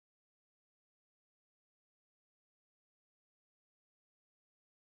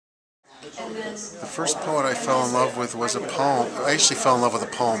The first poet I fell in love with was a poem. I actually fell in love with a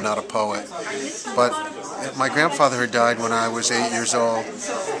poem, not a poet. But my grandfather had died when I was 8 years old,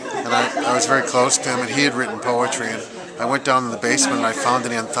 and I was very close to him, and he had written poetry. And I went down in the basement and I found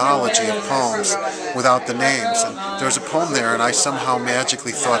an anthology of poems without the names. And there was a poem there, and I somehow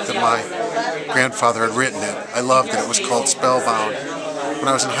magically thought that my grandfather had written it. I loved it. It was called Spellbound. When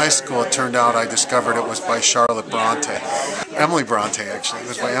I was in high school, it turned out I discovered it was by Charlotte Bronte. Emily Bronte, actually. It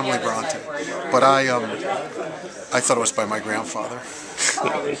was by Emily Bronte. But I thought it was by my grandfather.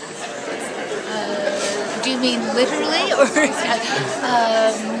 Do you mean literally, or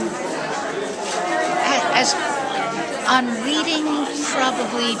as on reading?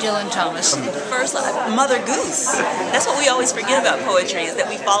 Probably Dylan Thomas. First, Mother Goose. That's what we always forget about poetry, is that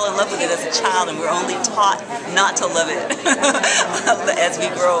we fall in love with it as a child and we're only taught not to love it as we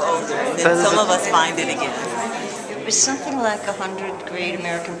grow older. And then some of us find it again. It was something like 100 Great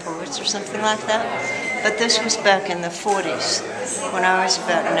American Poets or something like that. But this was back in the 40s when I was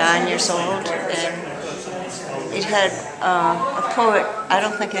about 9 years old, and it had a poet, I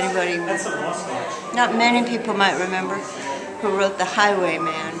don't think anybody, not many people might remember, who wrote The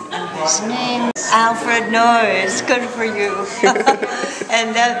Highwayman, and his name is Alfred Noyes. Good for you.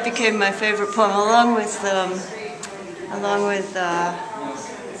 And that became my favorite poem, along with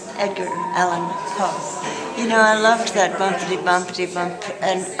Edgar Allan Poe. You know, I loved that bumpity bumpity bump,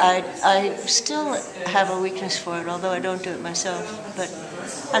 and I still have a weakness for it, although I don't do it myself. But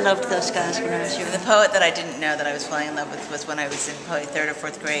I loved those guys when I was young. The poet that I didn't know that I was falling in love with was when I was in probably 3rd or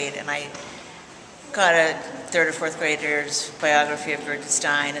 4th grade, and I got a 3rd or 4th grader's biography of Gertrude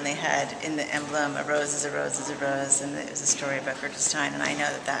Stein, and they had in the emblem, a rose is a rose is a rose, and it was a story about Gertrude Stein, and I know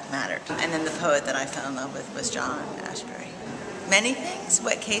that that mattered. And then the poet that I fell in love with was John Ashbery. Many things,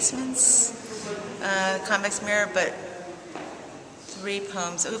 Wet Casements, Convex Mirror, but 3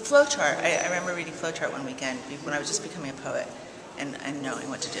 poems. Flowchart. I remember reading Flowchart one weekend when I was just becoming a poet and knowing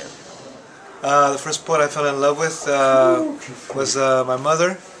what to do. The first poet I fell in love with was my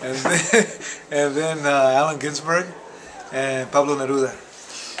mother, and then Allen Ginsberg and Pablo Neruda.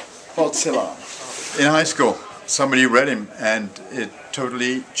 Poetzilla. In high school, somebody read him, and it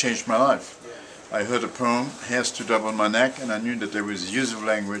totally changed my life. I heard a poem, Hair Stood Up on My Neck, and I knew that there was use of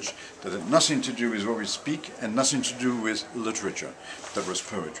language that had nothing to do with what we speak and nothing to do with literature. That was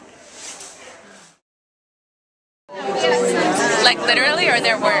poetry. Like literally, or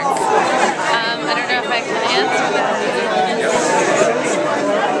their work? I don't know if I can answer that.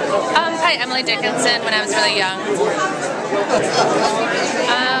 Probably Emily Dickinson when I was really young.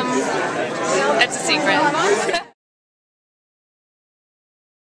 It's a secret.